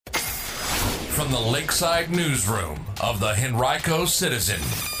from the Lakeside Newsroom of the Henrico Citizen,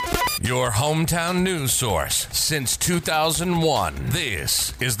 your hometown news source since 2001.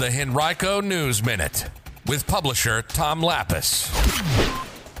 This is the Henrico News Minute with publisher Tom Lappas.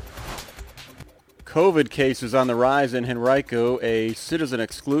 COVID cases on the rise in Henrico, a Citizen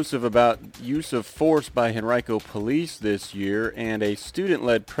exclusive about use of force by Henrico police this year, and a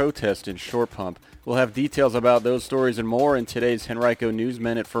student-led protest in Short Pump. We'll have details about those stories and more in today's Henrico News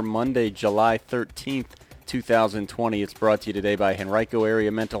Minute for Monday, July 13th, 2020. It's brought to you today by Henrico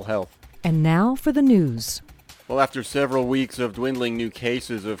Area Mental Health. And now for the news. Well, after several weeks of dwindling new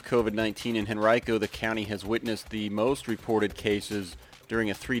cases of COVID-19 in Henrico, the county has witnessed the most reported cases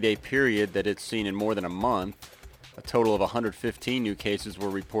during a 3-day period that it's seen in more than a month. A total of 115 new cases were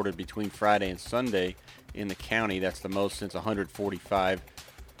reported between Friday and Sunday in the county. That's the most since 145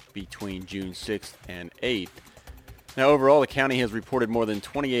 between June 6th and 8th. Now, overall, the county has reported more than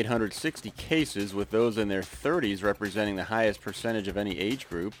 2,860 cases, with those in their 30s representing the highest percentage of any age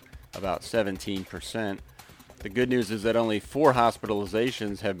group, about 17%. The good news is that only 4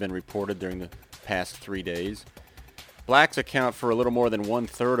 hospitalizations have been reported during the past 3 days. Blacks account for a little more than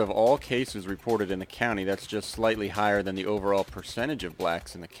 1/3 of all cases reported in the county. That's just slightly higher than the overall percentage of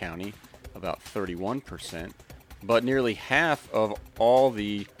blacks in the county, about 31%. But nearly half of all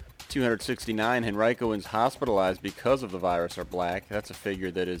the 269 Henricoans hospitalized because of the virus are black. That's a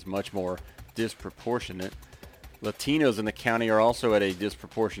figure that is much more disproportionate. Latinos in the county are also at a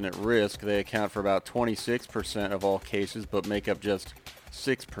disproportionate risk. They account for about 26% of all cases, but make up just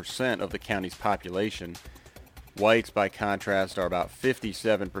 6% of the county's population. Whites, by contrast, are about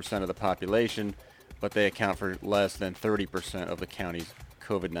 57% of the population, but they account for less than 30% of the county's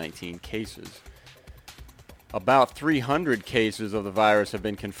COVID-19 cases. About 300 cases of the virus have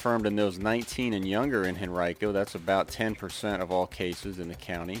been confirmed in those 19 and younger in Henrico. That's about 10% of all cases in the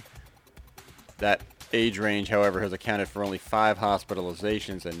county. That age range, however, has accounted for only 5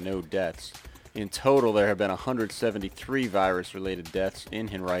 hospitalizations and no deaths. In total, there have been 173 virus-related deaths in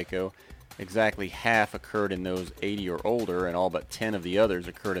Henrico. Exactly half occurred in those 80 or older, and all but 10 of the others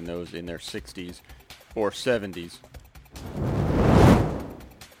occurred in those in their 60s or 70s.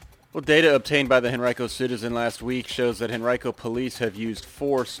 Well, data obtained by the Henrico Citizen last week shows that Henrico police have used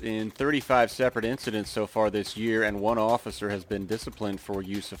force in 35 separate incidents so far this year, and 1 officer has been disciplined for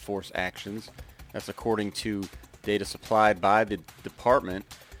use of force actions. That's according to data supplied by the department.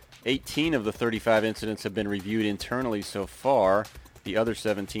 18 of the 35 incidents have been reviewed internally so far. The other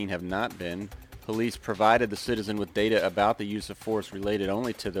 17 have not been. Police provided the Citizen with data about the use of force related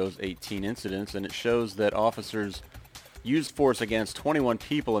only to those 18 incidents, and it shows that officers used force against 21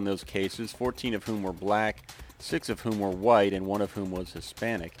 people in those cases, 14 of whom were black, 6 of whom were white, and 1 of whom was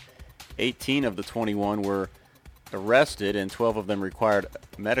Hispanic. 18 of the 21 were arrested, and 12 of them required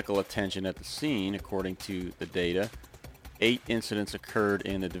medical attention at the scene, according to the data. 8 incidents occurred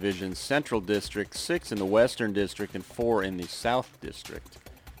in the division's Central District, 6 in the Western District, and 4 in the South District.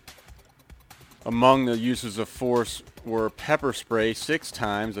 Among the uses of force were pepper spray 6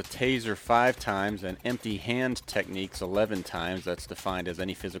 times, a taser 5 times, and empty hand techniques 11 times. That's defined as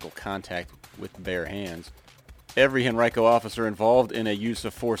any physical contact with bare hands. Every Henrico officer involved in a use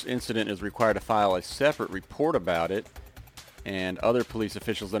of force incident is required to file a separate report about it, and other police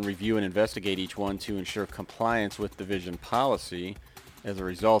officials then review and investigate each one to ensure compliance with division policy. As a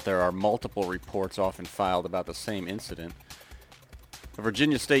result, there are multiple reports often filed about the same incident. The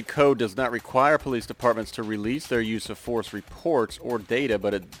Virginia State Code does not require police departments to release their use of force reports or data,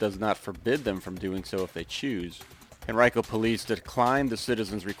 but it does not forbid them from doing so if they choose. Henrico Police declined the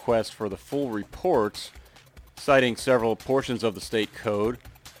Citizen's request for the full reports, citing several portions of the state code,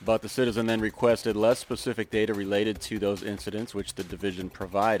 but the Citizen then requested less specific data related to those incidents, which the division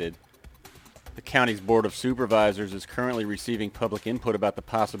provided. The county's Board of Supervisors is currently receiving public input about the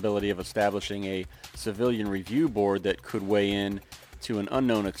possibility of establishing a civilian review board that could weigh in to an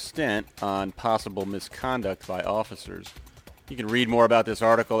unknown extent on possible misconduct by officers. You can read more about this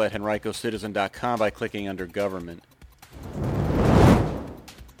article at henricocitizen.com by clicking under Government.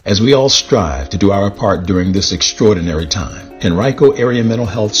 As we all strive to do our part during this extraordinary time, Henrico Area Mental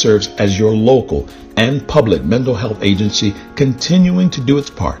Health serves as your local and public mental health agency, continuing to do its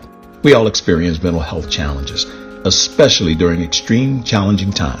part. We all experience mental health challenges, especially during extreme,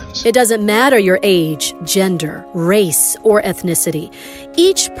 challenging times. It doesn't matter your age, gender, race, or ethnicity.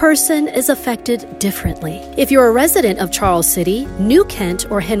 Each person is affected differently. If you're a resident of Charles City, New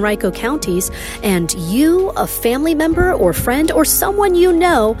Kent, or Henrico counties, and you, a family member or friend, or someone you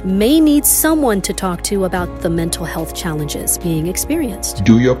know may need someone to talk to about the mental health challenges being experienced.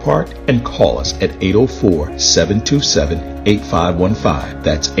 Do your part and call us at 804-727-8515.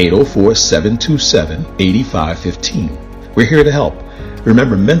 That's 804-727-8515. We're here to help.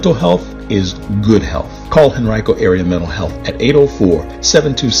 Remember, mental health is good health. Call Henrico Area Mental Health at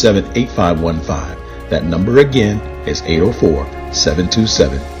 804-727-8515. That number again is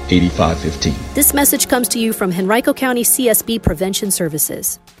 804-727-8515. This message comes to you from Henrico County CSB Prevention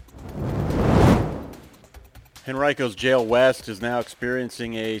Services. Henrico's Jail West is now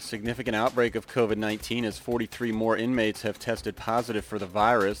experiencing a significant outbreak of COVID-19 as 43 more inmates have tested positive for the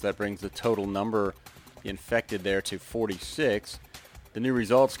virus. That brings the total number infected there to 46. The new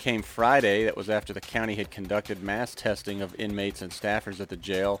results came Friday. That was after the county had conducted mass testing of inmates and staffers at the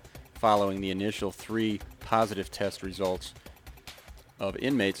jail following the initial 3 positive test results of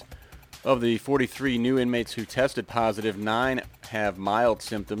inmates. Of the 43 new inmates who tested positive, 9 have mild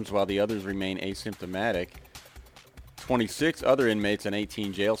symptoms while the others remain asymptomatic. 26 other inmates and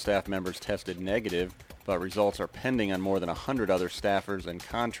 18 jail staff members tested negative, but results are pending on more than 100 other staffers and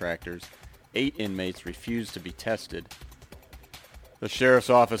contractors. 8 inmates refused to be tested. The Sheriff's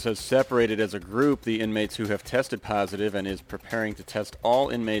Office has separated as a group the inmates who have tested positive and is preparing to test all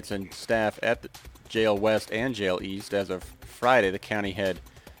inmates and staff at the Jail West and Jail East. As of Friday, the county had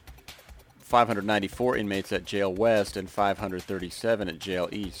 594 inmates at Jail West and 537 at Jail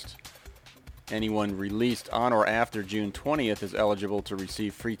East. Anyone released on or after June 20th is eligible to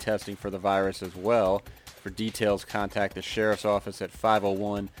receive free testing for the virus as well. For details, contact the Sheriff's Office at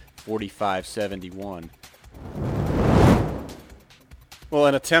 501-4571. Well,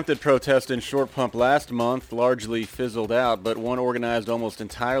 an attempted protest in Short Pump last month largely fizzled out, but one organized almost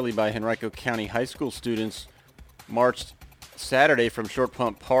entirely by Henrico County high school students marched Saturday from Short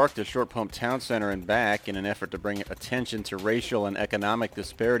Pump Park to Short Pump Town Center and back in an effort to bring attention to racial and economic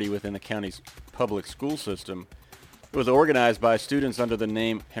disparity within the county's public school system. It was organized by students under the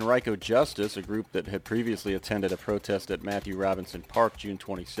name Henrico Justice, a group that had previously attended a protest at Matthew Robinson Park June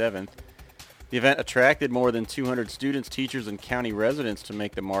 27th. The event attracted more than 200 students, teachers, and county residents to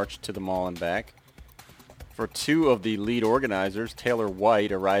make the march to the mall and back. For 2 of the lead organizers, Taylor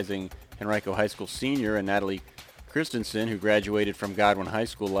White, a rising Henrico High School senior, and Natalie Christensen, who graduated from Godwin High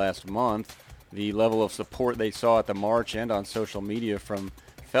School last month, the level of support they saw at the march and on social media from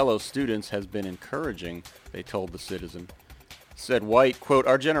fellow students has been encouraging, they told the Citizen. Said White, quote,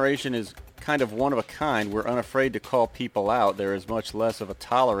 "Our generation is kind of one of a kind. We're unafraid to call people out. There is much less of a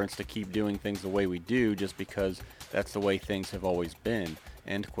tolerance to keep doing things the way we do just because that's the way things have always been,"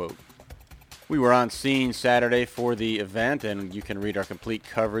 end quote. We were on scene Saturday for the event, and you can read our complete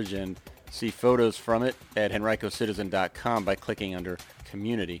coverage and see photos from it at henricocitizen.com by clicking under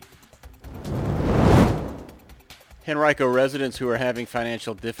Community. Henrico residents who are having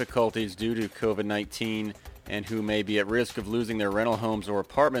financial difficulties due to COVID-19 and who may be at risk of losing their rental homes or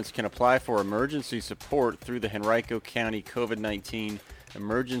apartments can apply for emergency support through the Henrico County COVID-19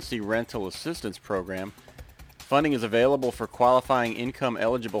 Emergency Rental Assistance Program. Funding is available for qualifying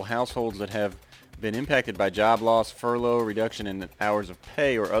income-eligible households that have been impacted by job loss, furlough, reduction in hours of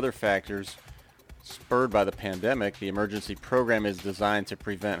pay, or other factors spurred by the pandemic. The emergency program is designed to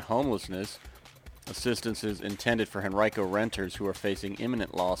prevent homelessness. Assistance is intended for Henrico renters who are facing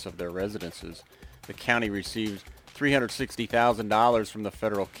imminent loss of their residences. The county received $360,000 from the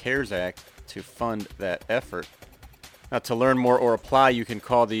Federal CARES Act to fund that effort. Now, to learn more or apply, you can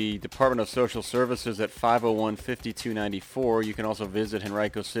call the Department of Social Services at 501-5294. You can also visit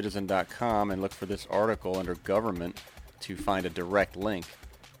henricocitizen.com and look for this article under Government to find a direct link.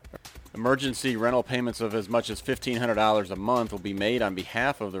 Emergency rental payments of as much as $1,500 a month will be made on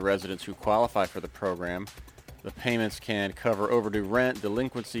behalf of the residents who qualify for the program. The payments can cover overdue rent,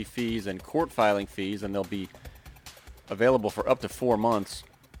 delinquency fees, and court filing fees, and they'll be available for up to 4 months.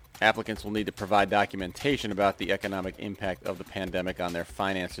 Applicants will need to provide documentation about the economic impact of the pandemic on their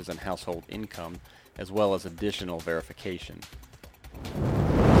finances and household income, as well as additional verification.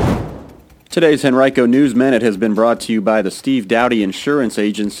 Today's Henrico News Minute has been brought to you by the Steve Dowdy Insurance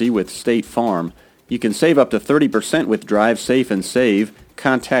Agency with State Farm. You can save up to 30% with Drive Safe and Save.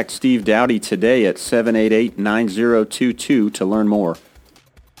 Contact Steve Dowdy today at 788-9022 to learn more.